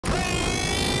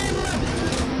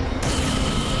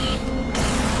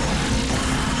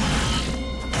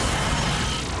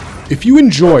If you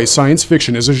enjoy science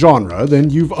fiction as a genre, then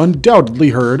you've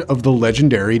undoubtedly heard of the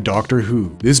legendary Doctor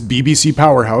Who. This BBC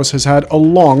powerhouse has had a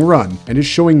long run and is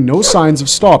showing no signs of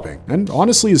stopping, and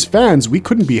honestly as fans we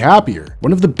couldn't be happier.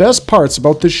 One of the best parts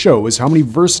about this show is how many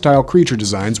versatile creature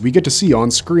designs we get to see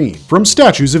on screen. From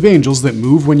statues of angels that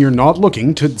move when you're not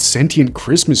looking to sentient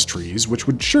Christmas trees, which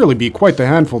would surely be quite the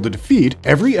handful to defeat,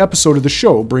 every episode of the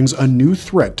show brings a new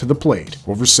threat to the plate.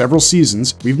 Over several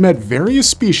seasons, we've met various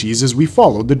species as we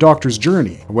followed the Doctor's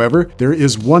journey. However, there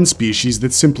is one species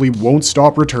that simply won't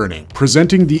stop returning,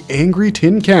 presenting the angry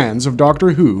tin cans of Doctor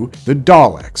Who, the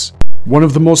Daleks. One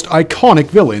of the most iconic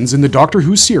villains in the Doctor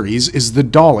Who series is the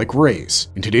Dalek race.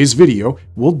 In today's video,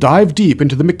 we'll dive deep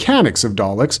into the mechanics of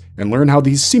Daleks and learn how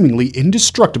these seemingly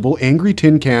indestructible angry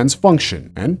tin cans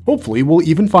function, and hopefully we'll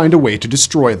even find a way to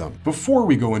destroy them. Before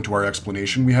we go into our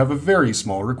explanation, we have a very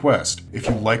small request. If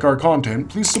you like our content,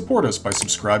 please support us by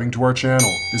subscribing to our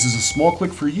channel. This is a small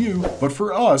click for you, but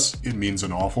for us, it means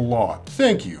an awful lot.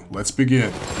 Thank you. Let's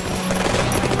begin.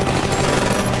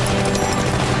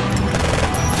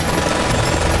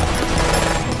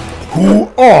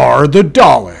 Who are the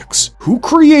Daleks? Who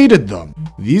created them?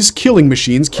 These killing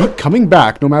machines keep coming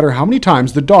back no matter how many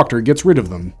times the Doctor gets rid of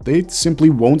them. They simply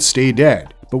won't stay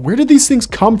dead. But where did these things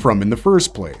come from in the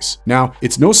first place? Now,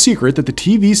 it's no secret that the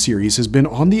TV series has been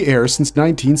on the air since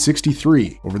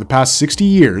 1963. Over the past 60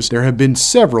 years, there have been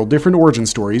several different origin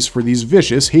stories for these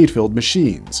vicious, hate-filled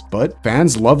machines. But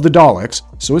fans love the Daleks,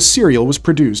 so a serial was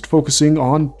produced focusing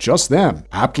on just them.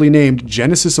 Aptly named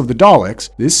Genesis of the Daleks,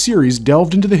 this series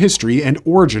delved into the history and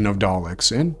origin of Daleks,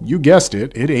 and you guessed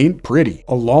it, it ain't pretty.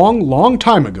 A long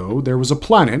time ago, there was a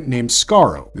planet named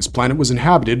Skaro. This planet was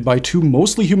inhabited by two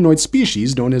mostly humanoid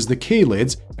species known as the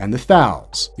Kalids and the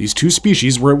Thals. These two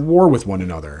species were at war with one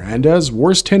another, and as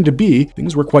wars tend to be,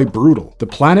 things were quite brutal. The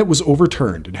planet was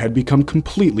overturned and had become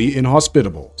completely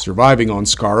inhospitable. Surviving on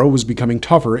Skaro was becoming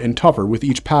tougher and tougher with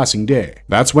each passing day.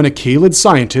 That's when a Kalid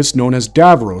scientist known as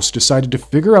Davros decided to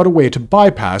figure out a way to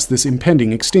bypass this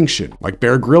impending extinction. Like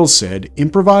Bear Grylls said,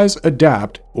 improvise,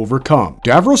 adapt, overcome.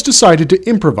 Davros decided to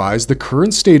improvise the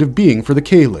current state of being for the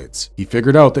Kalids. He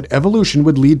figured out that evolution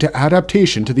would lead to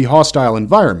adaptation to the hostile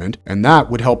environment, and that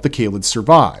would help the Kalids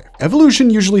survive. Evolution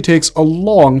usually takes a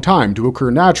long time to occur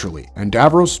naturally, and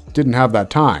Davros didn't have that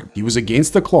time. He was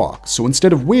against the clock, so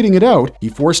instead of waiting it out, he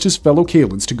forced his fellow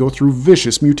Kalids to go through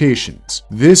vicious mutations.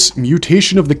 This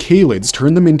mutation of the Kalids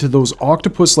turned them into those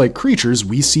octopus-like creatures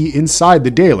we see inside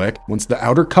the Dalek once the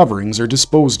outer coverings are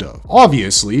disposed of.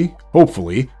 Obviously,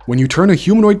 hopefully, when you turn a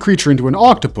humanoid creature into an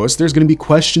octopus, there's going to be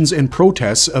questions and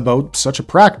protests about such a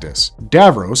practice.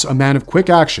 Davros, a man of quick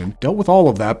action, dealt with all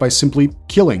of that by simply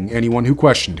killing anyone who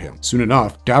questioned him. Soon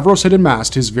enough, Davros had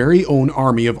amassed his very own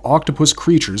army of octopus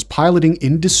creatures piloting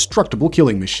indestructible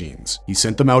killing machines. He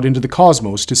sent them out into the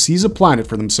cosmos to seize a planet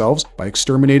for themselves by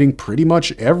exterminating pretty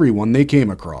much everyone they came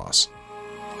across.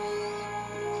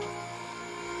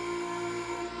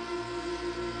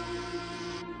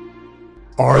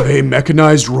 Are they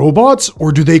mechanized robots,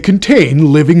 or do they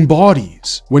contain living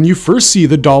bodies? When you first see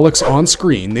the Daleks on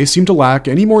screen, they seem to lack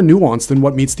any more nuance than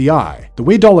what meets the eye. The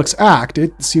way Daleks act,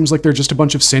 it seems like they're just a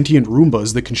bunch of sentient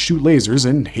Roombas that can shoot lasers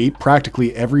and hate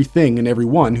practically everything and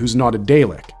everyone who's not a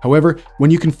Dalek. However, when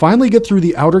you can finally get through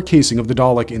the outer casing of the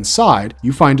Dalek inside,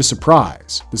 you find a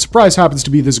surprise. The surprise happens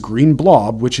to be this green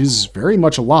blob, which is very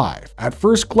much alive. At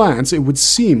first glance, it would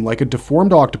seem like a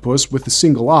deformed octopus with a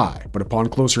single eye, but upon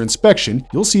closer inspection,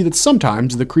 you'll see that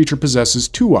sometimes the creature possesses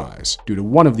two eyes. Due to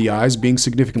one of the eyes being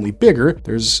significantly bigger,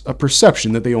 there's a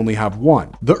perception that they only have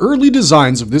one. The early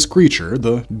designs of this creature,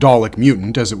 the Dalek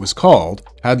mutant as it was called,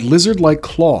 had lizard-like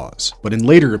claws, but in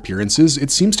later appearances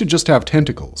it seems to just have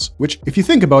tentacles, which if you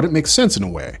think about it makes sense in a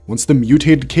way. Once the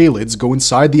mutated Kalids go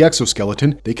inside the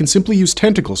exoskeleton, they can simply use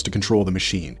tentacles to control the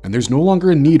machine, and there's no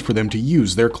longer a need for them to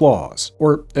use their claws.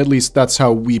 Or at least that's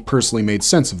how we personally made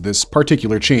sense of this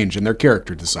particular change in their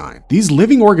character design. These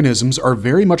living organisms are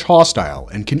very much hostile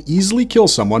and can easily kill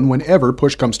someone whenever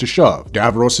push comes to shove.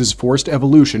 Davros's forced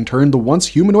evolution turned the once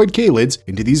humanoid Kalids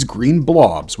into these green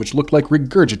blobs which look like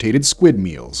regurgitated squid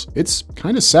meals. It's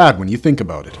kind of sad when you think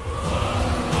about it.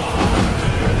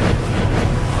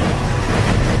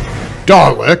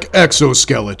 Dalek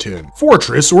Exoskeleton.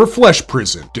 Fortress or flesh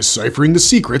prison. Deciphering the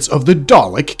secrets of the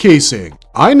Dalek casing.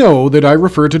 I know that I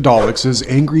refer to Daleks as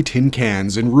angry tin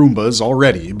cans and Roombas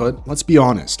already, but let's be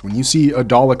honest, when you see a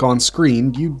Dalek on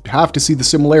screen, you have to see the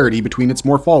similarity between its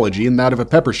morphology and that of a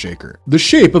pepper shaker. The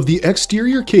shape of the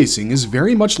exterior casing is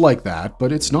very much like that,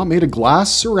 but it's not made of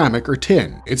glass, ceramic, or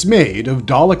tin. It's made of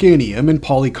Dalekanium and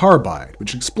polycarbide,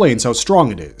 which explains how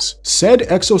strong it is. Said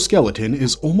exoskeleton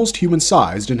is almost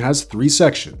human-sized and has 3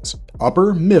 sections.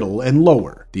 upper, middle, and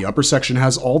lower. The upper section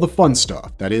has all the fun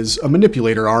stuff, that is, a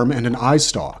manipulator arm and an eye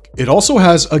stalk. It also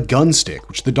has a gun stick,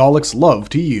 which the Daleks love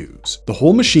to use. The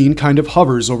whole machine kind of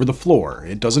hovers over the floor.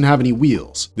 It doesn't have any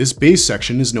wheels. This base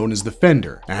section is known as the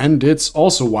fender, and it's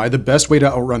also why the best way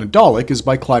to outrun a Dalek is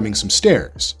by climbing some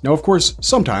stairs. Now, of course,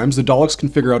 sometimes the Daleks can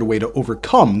figure out a way to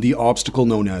overcome the obstacle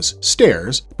known as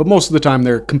stairs, but most of the time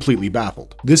they're completely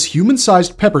baffled. This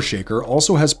human-sized pepper shaker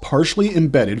also has partially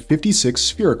embedded 56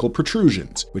 spherical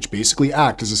protrusions, which basically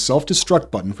act as a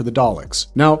self-destruct button for the Daleks.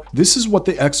 Now, this is what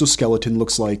the exoskeleton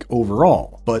looks like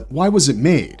overall, but why was it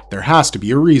made? There has to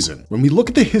be a reason. When we look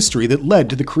at the history that led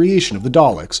to the creation of the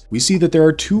Daleks, we see that there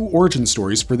are two origin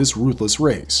stories for this ruthless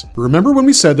race. Remember when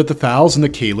we said that the Thals and the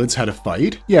Kalids had a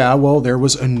fight? Yeah, well, there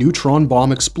was a neutron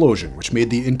bomb explosion, which made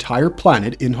the entire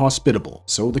planet inhospitable.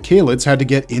 So the Kalids had to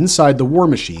get inside the war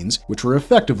machines, which were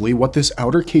effectively what this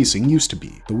outer casing used to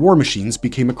be. The war machines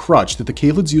became a crutch that the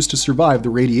Kalids used to survive the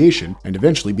radiation and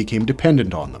eventually became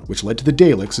dependent on them, which led to the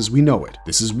Daleks as we know it.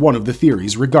 This is one of the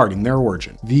theories regarding their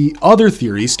origin. The other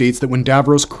theory states that when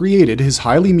Davros created his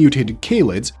highly mutated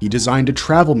Kalids, he designed a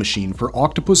travel machine for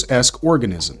octopus-esque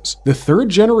organisms. The third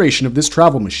generation of this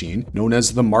travel machine, known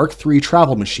as the Mark III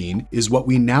travel machine, is what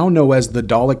we now know as the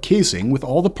Dalek casing with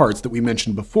all the parts that we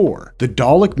mentioned before. The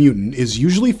Dalek mutant is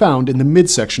usually found in the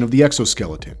midsection of the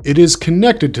exoskeleton. It is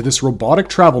connected to this robotic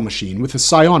travel machine with a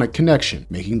psionic connection,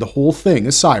 making the whole thing a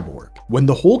cyborg. When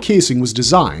the whole casing was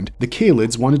designed, the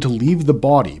Kalids wanted to leave the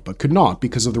body, but could not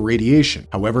because of the radiation.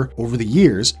 However, over the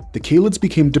years, the Kalids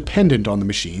became dependent on the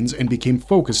machines and became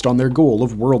focused on their goal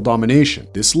of world domination.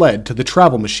 This led to the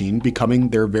travel machine becoming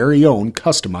their very own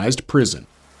customized prison.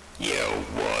 You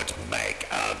would make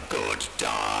a good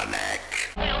Dalek.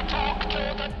 We'll talk to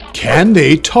the Dalek. Can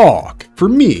they talk? For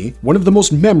me, one of the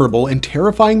most memorable and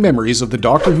terrifying memories of the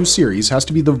Doctor Who series has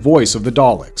to be the voice of the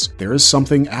Daleks. There is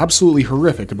something absolutely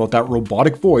horrific about that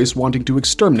robotic voice wanting to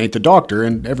exterminate the Doctor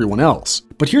and everyone else.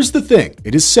 But here's the thing,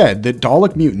 it is said that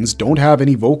Dalek mutants don't have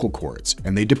any vocal cords,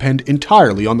 and they depend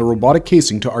entirely on the robotic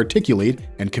casing to articulate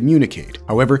and communicate.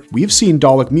 However, we've seen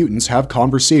Dalek mutants have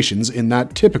conversations in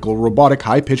that typical robotic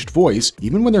high-pitched voice,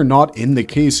 even when they're not in the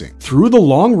casing. Through the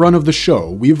long run of the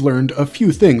show, we've learned a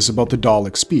few things about the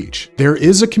Dalek speech. There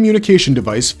is a communication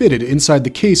device fitted inside the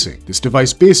casing. This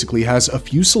device basically has a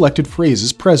few selected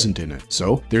phrases present in it,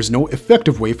 so there's no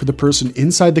effective way for the person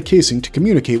inside the casing to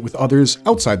communicate with others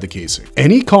outside the casing.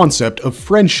 Any concept of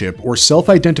friendship or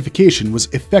self-identification was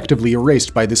effectively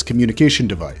erased by this communication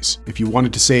device. If you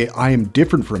wanted to say, "I am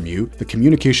different from you," the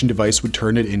communication device would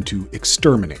turn it into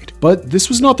exterminate. But this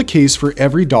was not the case for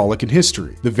every Dalek in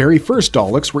history. The very first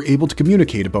Daleks were able to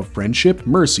communicate about friendship,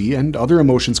 mercy, and other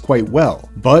emotions quite well.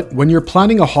 But when you're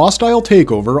planning a hostile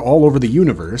takeover all over the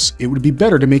universe, it would be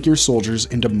better to make your soldiers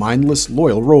into mindless,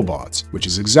 loyal robots, which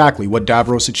is exactly what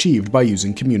Davros achieved by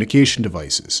using communication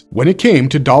devices. When it came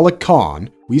to Dalek Khan,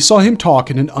 we saw him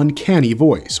talk in an uncanny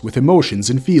voice with emotions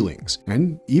and feelings,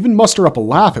 and even muster up a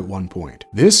laugh at one point.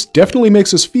 This definitely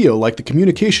makes us feel like the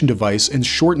communication device and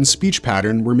shortened speech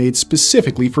pattern were made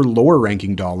specifically for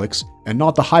lower-ranking Daleks and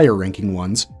not the higher-ranking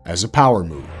ones as a power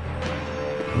move.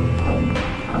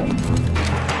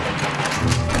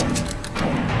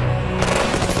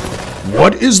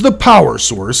 What is the power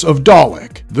source of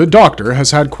Dalek? The Doctor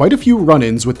has had quite a few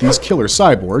run-ins with these killer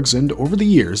cyborgs, and over the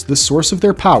years, the source of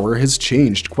their power has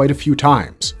changed quite a few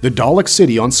times. The Dalek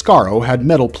city on Skaro had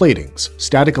metal platings.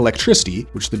 Static electricity,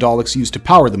 which the Daleks used to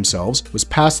power themselves, was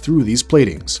passed through these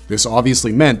platings. This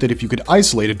obviously meant that if you could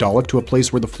isolate a Dalek to a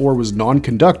place where the floor was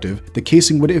non-conductive, the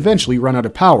casing would eventually run out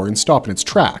of power and stop in its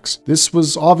tracks. This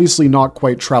was obviously not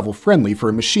quite travel-friendly for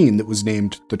a machine that was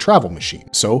named the Travel Machine.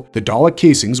 So, the Dalek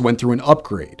casings went through an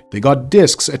upgrade. They got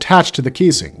discs attached to the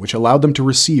casing, which allowed them to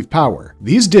receive power.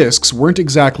 These discs weren't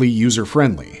exactly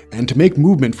user-friendly, and to make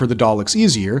movement for the Daleks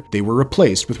easier, they were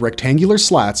replaced with rectangular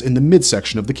slats in the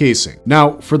midsection of the casing.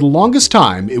 Now, for the longest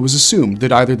time, it was assumed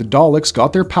that either the Daleks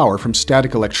got their power from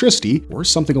static electricity or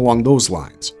something along those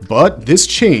lines. But this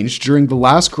changed during the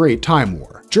last Great Time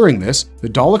War. During this, the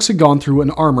Daleks had gone through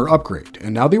an armor upgrade,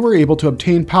 and now they were able to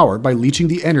obtain power by leeching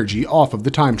the energy off of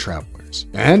the time travelers.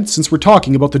 And since we're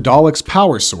talking about the Daleks'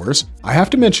 power source, I have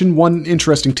to mention one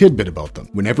interesting tidbit about them.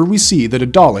 Whenever we see that a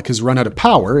Dalek has run out of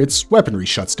power, its weaponry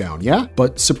shuts down, yeah?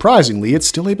 But surprisingly, it's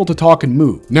still able to talk and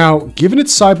move. Now, given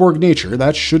its cyborg nature,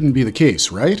 that shouldn't be the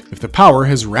case, right? If the power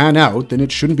has ran out, then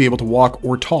it shouldn't be able to walk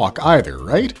or talk either,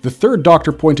 right? The third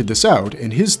Doctor pointed this out,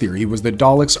 and his theory was that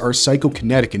Daleks are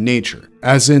psychokinetic in nature.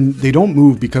 As in, they don't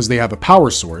move because they have a power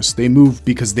source, they move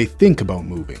because they think about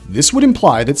moving. This would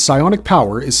imply that psionic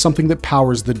power is something that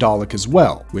powers the Dalek as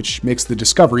well, which makes the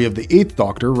discovery of the 8th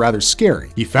Doctor rather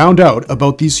scary. He found out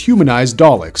about these humanized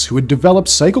Daleks who had developed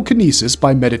psychokinesis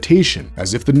by meditation.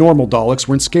 As if the normal Daleks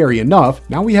weren't scary enough,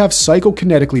 now we have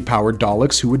psychokinetically powered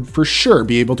Daleks who would for sure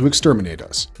be able to exterminate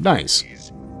us. Nice.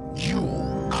 You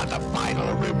are the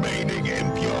final remaining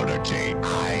impurity.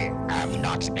 I am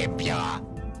not impure.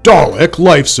 Dalek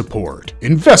life support,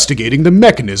 investigating the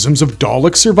mechanisms of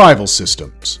Dalek survival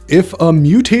systems. If a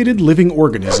mutated living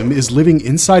organism is living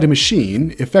inside a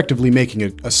machine, effectively making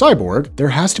it a cyborg, there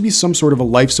has to be some sort of a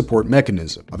life support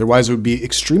mechanism. Otherwise, it would be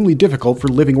extremely difficult for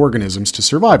living organisms to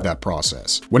survive that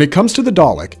process. When it comes to the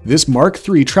Dalek, this Mark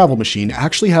III travel machine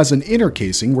actually has an inner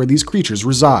casing where these creatures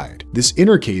reside. This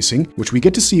inner casing, which we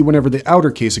get to see whenever the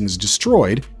outer casing is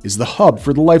destroyed, is the hub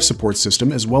for the life support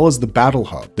system as well as the battle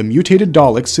hub. The mutated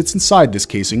Dalek sits inside this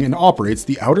casing and operates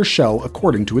the outer shell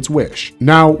according to its wish.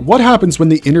 Now, what happens when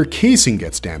the inner casing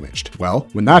gets damaged? Well,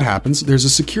 when that happens, there's a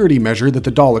security measure that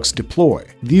the Daleks deploy.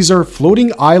 These are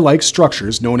floating eye-like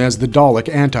structures known as the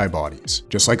Dalek antibodies.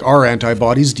 Just like our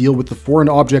antibodies deal with the foreign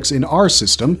objects in our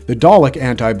system, the Dalek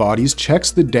antibodies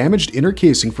checks the damaged inner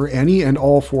casing for any and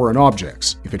all foreign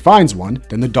objects. If it finds one,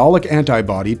 then the Dalek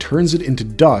antibody turns it into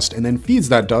dust and then feeds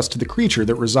that dust to the creature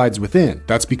that resides within.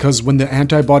 That's because when the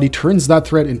antibody turns that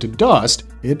threat into dust,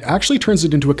 it actually turns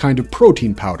it into a kind of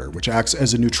protein powder, which acts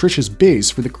as a nutritious base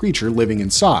for the creature living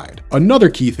inside. Another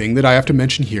key thing that I have to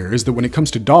mention here is that when it comes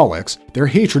to Daleks, their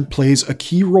hatred plays a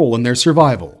key role in their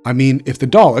survival. I mean, if the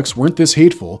Daleks weren't this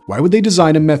hateful, why would they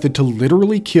design a method to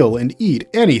literally kill and eat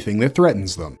anything that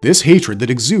threatens them? This hatred that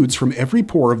exudes from every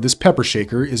pore of this pepper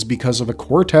shaker is because of a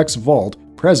cortex vault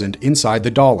present inside the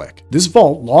Dalek. This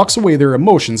vault locks away their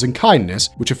emotions and kindness,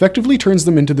 which effectively turns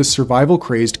them into this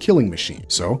survival-crazed killing machine.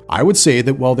 So, I would say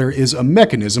that while there is a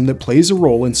mechanism that plays a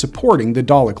role in supporting the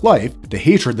Dalek life, the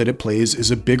hatred that it plays is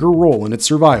a bigger role in its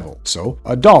survival. So,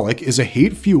 a Dalek is a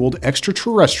hate-fueled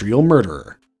extraterrestrial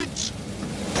murderer.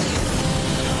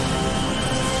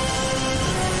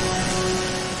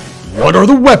 What are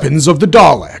the weapons of the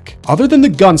Dalek? Other than the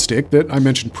gunstick that I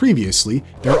mentioned previously,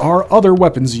 there are other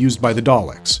weapons used by the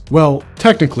Daleks. Well,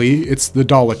 technically, it's the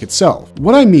Dalek itself.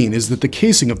 What I mean is that the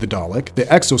casing of the Dalek,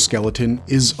 the exoskeleton,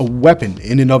 is a weapon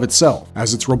in and of itself.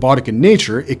 As it's robotic in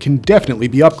nature, it can definitely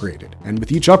be upgraded. And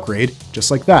with each upgrade,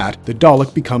 just like that, the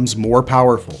Dalek becomes more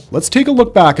powerful. Let's take a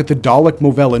look back at the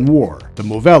Dalek-Movellan War. The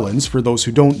Movellans, for those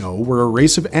who don't know, were a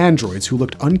race of androids who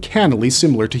looked uncannily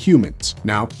similar to humans.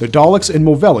 Now, the Daleks and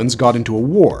Movellans got into a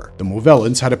war. The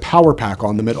Movellans had a power pack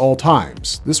on them at all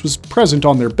times. This was present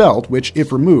on their belt, which,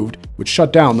 if removed, would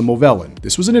shut down the Movellan.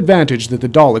 This was an advantage that the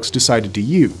Daleks decided to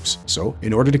use. So,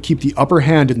 in order to keep the upper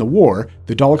hand in the war,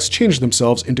 the Daleks changed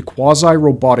themselves into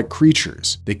quasi-robotic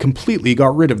creatures. They completely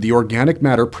got rid of the organic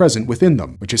matter present within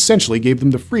them, which essentially gave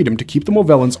them the freedom to keep the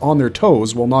Movellans on their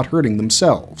toes while not hurting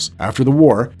themselves. After the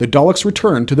war, the Daleks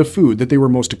returned to the food that they were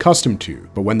most accustomed to.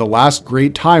 But when the last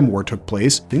Great Time War took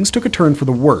place, things took a turn for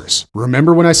the worse.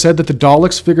 Remember when I said that the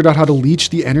Daleks figured out how to leech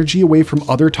the energy away from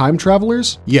other time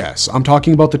travelers? Yes, I'm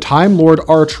talking about the Time Lord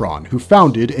Artron, who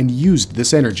founded and used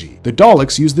this energy. The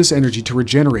Daleks used this energy to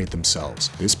regenerate themselves.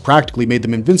 This practically made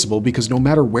them invincible because no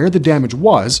matter where the damage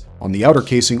was, on the outer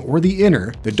casing or the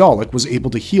inner, the Dalek was able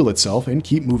to heal itself and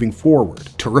keep moving forward.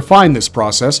 To refine this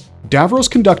process, Davros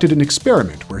conducted an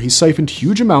experiment where he siphoned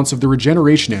huge amounts of the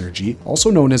regeneration energy, also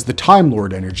known as the Time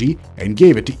Lord energy, and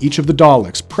gave it to each of the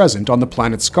Daleks present on the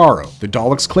planet Skaro. The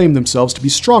Daleks claimed themselves to be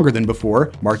stronger than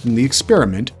before, marking the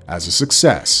experiment as a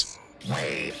success.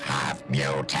 We have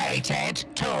mutated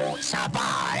to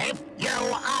survive. You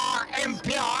are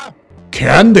impure.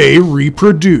 Can they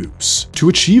reproduce? To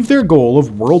achieve their goal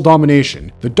of world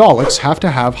domination, the Daleks have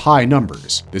to have high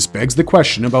numbers. This begs the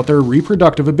question about their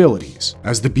reproductive abilities.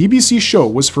 As the BBC show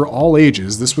was for all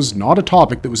ages, this was not a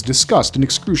topic that was discussed in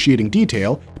excruciating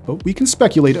detail, but we can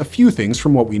speculate a few things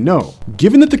from what we know.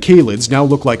 Given that the Kalids now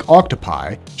look like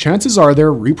octopi, chances are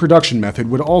their reproduction method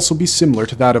would also be similar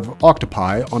to that of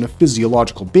octopi on a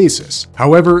physiological basis.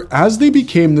 However, as they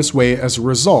became this way as a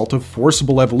result of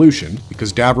forcible evolution,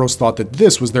 because Davros thought that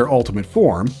this was their ultimate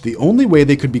form, the only way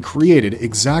they could be created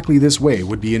exactly this way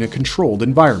would be in a controlled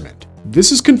environment.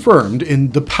 This is confirmed in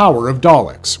The Power of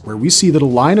Daleks, where we see that a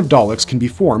line of Daleks can be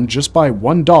formed just by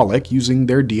one Dalek using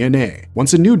their DNA.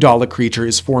 Once a new Dalek creature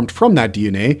is formed from that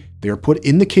DNA, they are put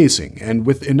in the casing, and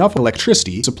with enough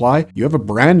electricity supply, you have a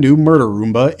brand new murder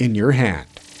Roomba in your hand.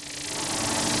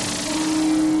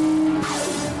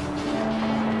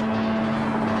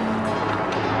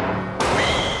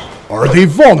 Are they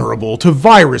vulnerable to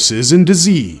viruses and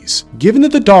disease? Given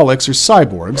that the Daleks are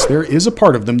cyborgs, there is a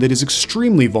part of them that is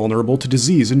extremely vulnerable to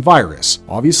disease and virus.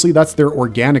 Obviously, that's their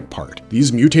organic part.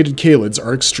 These mutated Kalids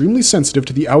are extremely sensitive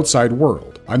to the outside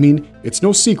world. I mean, it's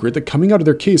no secret that coming out of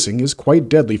their casing is quite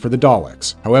deadly for the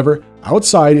Daleks. However,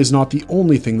 outside is not the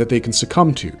only thing that they can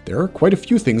succumb to. There are quite a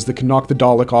few things that can knock the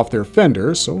Dalek off their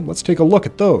fender, so let's take a look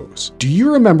at those. Do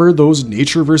you remember those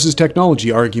nature versus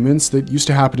technology arguments that used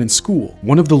to happen in school?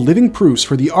 One of the living proofs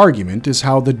for the argument is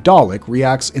how the Dalek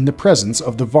reacts in the presence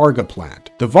of the Varga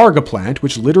plant. The Varga plant,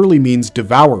 which literally means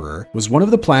devourer, was one of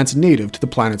the plants native to the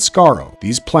planet Skaro.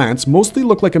 These plants mostly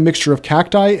look like a mixture of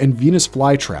cacti and Venus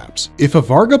flytraps. If a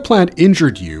Varga plant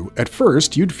injured you, at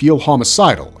first you'd feel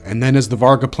homicidal, and then as the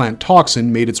Varga plant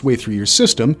toxin made its way through your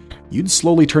system, you'd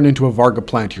slowly turn into a Varga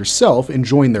plant yourself and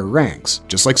join their ranks.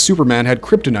 Just like Superman had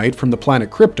kryptonite from the planet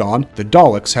Krypton, the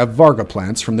Daleks have Varga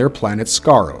plants from their planet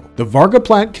Skaro. The Varga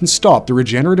plant can stop the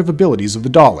regenerative abilities of the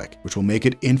Dalek, which will make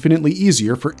it infinitely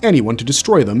easier for anyone to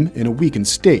destroy them in a weakened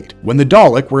state. When the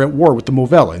Dalek were at war with the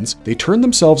Movellans, they turned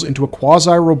themselves into a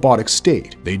quasi-robotic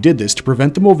state. They did this to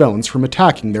prevent the Movellans from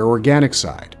attacking their organic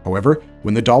side. However,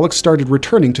 when the Daleks started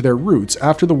returning to their roots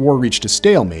after the war reached a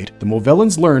stalemate, the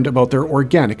Movellans learned about their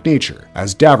organic nature.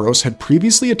 As Davros had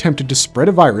previously attempted to spread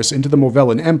a virus into the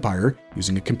Movellan Empire,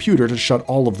 using a computer to shut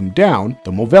all of them down,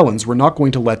 the Movellans were not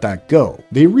going to let that go.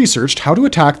 They researched how to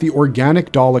attack the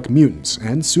organic Dalek mutants,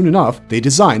 and soon enough, they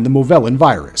designed the Movellan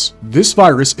virus. This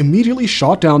virus immediately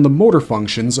shot down the motor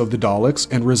functions of the Daleks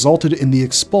and resulted in the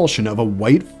expulsion of a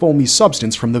white, foamy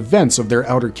substance from the vents of their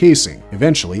outer casing.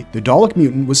 Eventually, the Dalek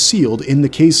mutant was sealed in the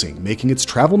casing, making its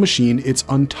travel machine its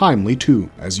untimely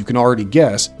tomb. As you can already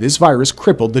guess, this virus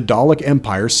crippled the Dalek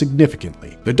Empire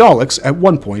significantly. The Daleks at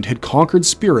one point had conquered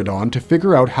Spiridon to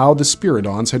figure out how the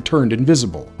Spiridons had turned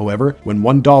invisible. However, when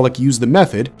one Dalek used the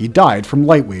method, he died from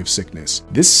lightwave sickness.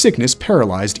 This sickness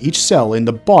paralyzed each cell in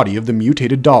the body of the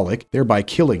mutated Dalek, thereby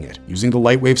killing it. Using the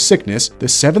lightwave sickness, the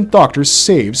 7th Doctor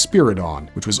saved Spiridon,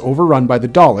 which was overrun by the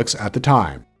Daleks at the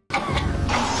time.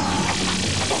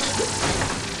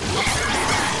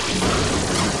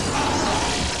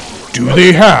 Do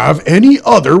they have any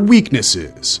other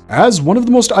weaknesses? As one of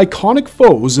the most iconic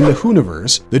foes in the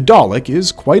Whoniverse, the Dalek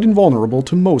is quite invulnerable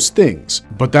to most things.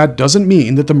 But that doesn't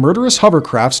mean that the murderous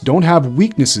hovercrafts don't have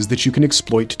weaknesses that you can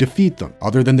exploit to defeat them.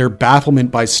 Other than their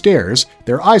bafflement by stairs,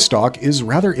 their eye stalk is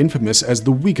rather infamous as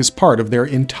the weakest part of their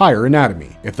entire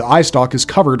anatomy. If the eye stalk is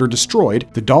covered or destroyed,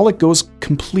 the Dalek goes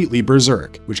completely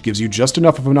berserk, which gives you just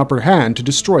enough of an upper hand to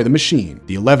destroy the machine.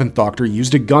 The 11th Doctor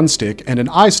used a gun stick and an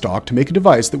eye stalk to make a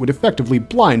device that would effectively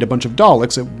blind a bunch of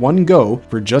Daleks at one go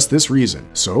for just this reason.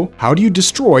 So, how do you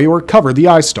destroy or cover the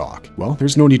eye stalk? Well,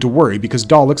 there's no need to worry because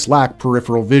Daleks lack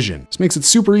peripheral vision. This makes it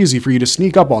super easy for you to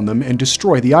sneak up on them and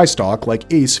destroy the eye stalk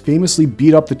like Ace famously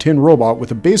beat up the tin robot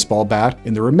with a baseball bat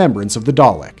in the remembrance of the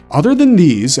Dalek. Other than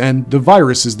these and the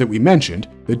viruses that we mentioned,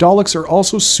 the Daleks are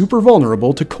also super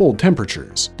vulnerable to cold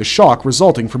temperatures. The shock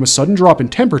resulting from a sudden drop in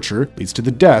temperature leads to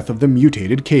the death of the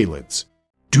mutated Kalids.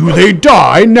 Do they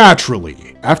die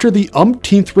naturally? After the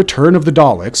umpteenth return of the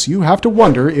Daleks, you have to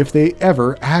wonder if they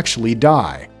ever actually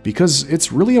die, because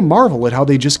it's really a marvel at how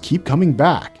they just keep coming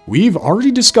back. We've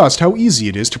already discussed how easy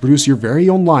it is to produce your very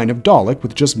own line of Dalek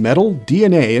with just metal,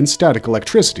 DNA, and static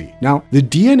electricity. Now, the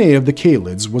DNA of the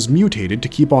Kalids was mutated to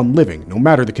keep on living, no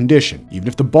matter the condition. Even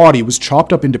if the body was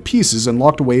chopped up into pieces and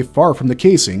locked away far from the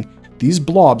casing, these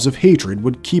blobs of hatred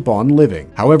would keep on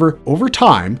living. However, over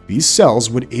time, these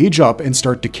cells would age up and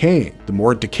start decaying. The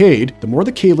more it decayed, the more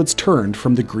the Kalids turned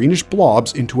from the greenish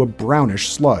blobs into a brownish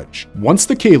sludge. Once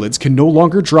the Kalids can no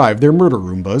longer drive their murder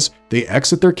Roombas, they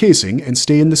exit their casing and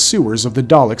stay in the sewers of the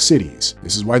Dalek cities.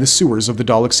 This is why the sewers of the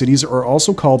Dalek cities are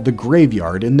also called the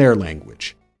graveyard in their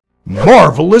language.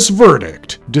 Marvelous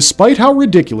verdict! Despite how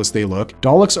ridiculous they look,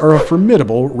 Daleks are a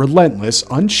formidable, relentless,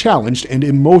 unchallenged, and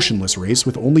emotionless race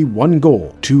with only one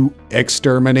goal: to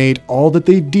exterminate all that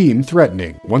they deem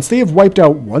threatening. Once they have wiped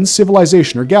out one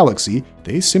civilization or galaxy,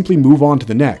 they simply move on to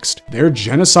the next. Their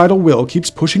genocidal will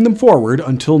keeps pushing them forward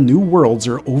until new worlds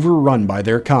are overrun by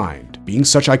their kind. Being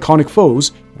such iconic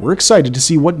foes, we're excited to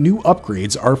see what new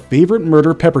upgrades our favorite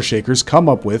murder pepper shakers come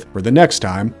up with for the next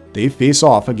time they face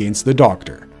off against the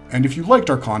Doctor. And if you liked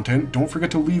our content, don't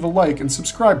forget to leave a like and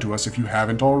subscribe to us if you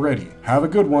haven't already. Have a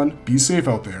good one, be safe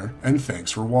out there, and thanks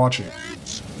for watching.